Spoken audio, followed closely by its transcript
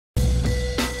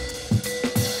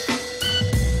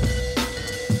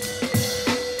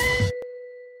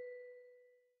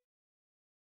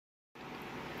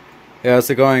Yeah,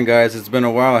 how's it going, guys? It's been a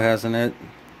while, hasn't it?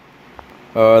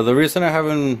 The reason I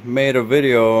haven't made a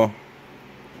video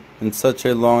in such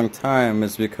a long time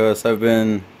is because I've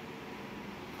been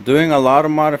doing a lot of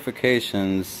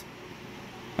modifications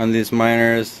on these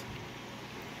miners,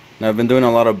 and I've been doing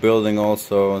a lot of building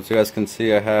also. As you guys can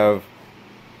see, I don't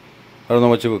know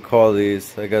what you would call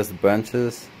these, I guess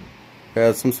benches. I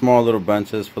have some small little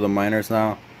benches for the miners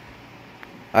now.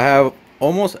 I have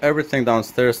almost everything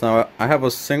downstairs now. I have a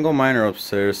single miner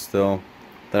upstairs still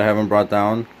that I haven't brought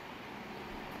down.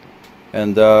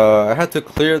 And I had to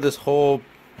clear this whole,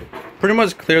 pretty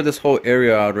much clear this whole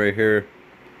area out right here.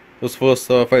 It was full of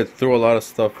stuff. I threw a lot of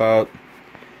stuff out.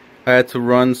 I had to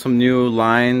run some new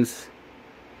lines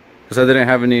because I didn't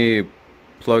have any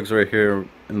plugs right here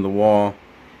in the wall.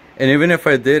 And even if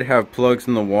I did have plugs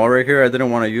in the wall right here, I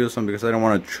didn't want to use them because I didn't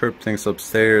want to trip things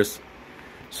upstairs.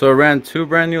 So I ran two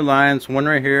brand new lines, one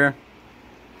right here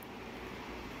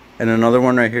and another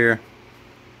one right here.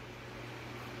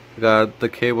 Got the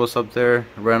cables up there,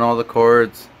 ran all the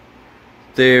cords.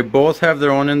 They both have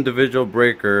their own individual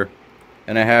breaker,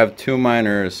 and I have two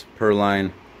miners per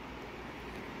line.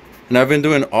 And I've been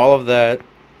doing all of that.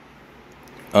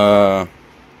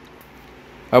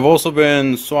 I've also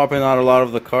been swapping out a lot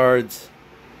of the cards.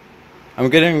 I'm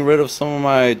getting rid of some of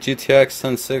my GTX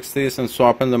 1060s and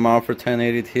swapping them out for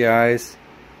 1080 Ti's.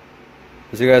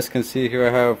 As you guys can see here,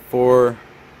 I have 4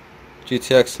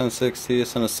 GTX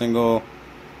 1060s and a single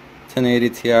 1080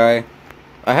 Ti.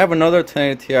 I have another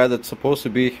 1080 Ti that's supposed to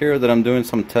be here that I'm doing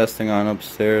some testing on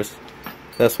upstairs.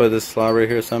 That's why this slot right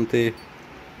here is empty.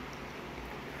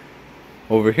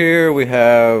 Over here we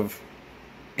have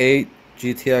 8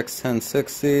 GTX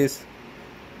 1060s.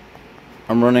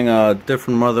 I'm running a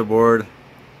different motherboard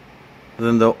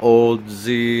than the old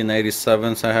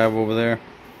Z87s I have over there.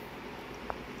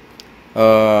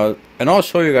 And I'll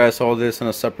show you guys all this in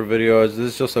a separate video. This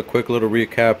is just a quick little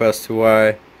recap as to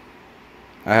why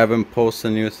I haven't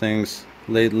posted new things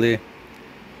lately.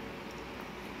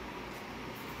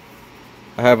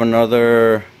 I have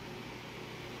another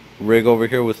rig over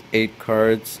here with 8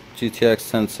 cards, GTX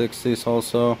 1060s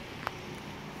also.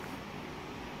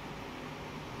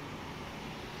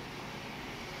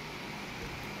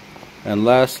 And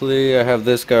lastly, I have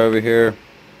this guy over here.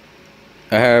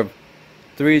 I have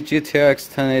 3 GTX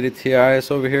 1080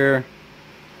 Ti's over here,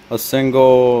 a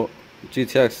single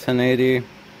GTX 1080,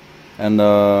 and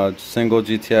a single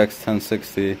GTX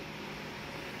 1060.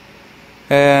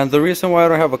 And the reason why I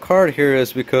don't have a card here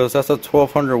is because that's a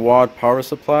 1200 watt power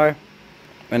supply,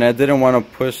 and I didn't want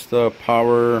to push the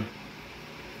power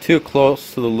too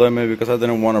close to the limit because I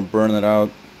didn't want to burn it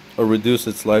out or reduce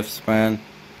its lifespan.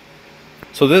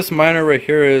 So this miner right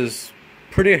here is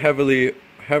pretty heavily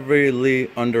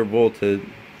undervolted,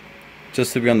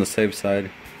 just to be on the safe side.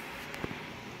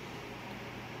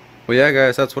 Well, yeah,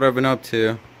 guys, that's what I've been up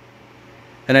to.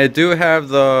 And I do have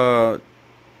the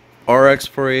RX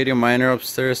 480 miner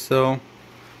upstairs still.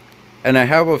 And I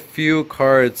have a few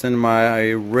cards in my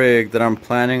rig that I'm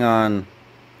planning on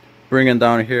bringing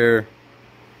down here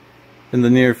in the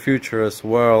near future as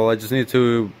well. I just need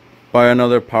to buy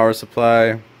another power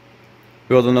supply,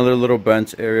 build another little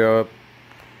bench area,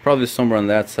 probably somewhere on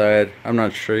that side. I'm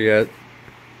not sure yet.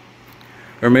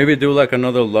 Or maybe do like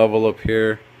another level up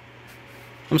here.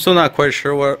 I'm still not quite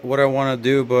sure what I want to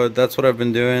do, but that's what I've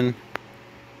been doing.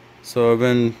 So I've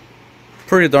been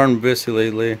pretty darn busy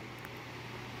lately.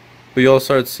 But you'll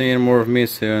start seeing more of me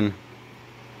soon.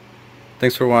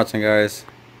 Thanks for watching, guys.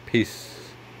 Peace.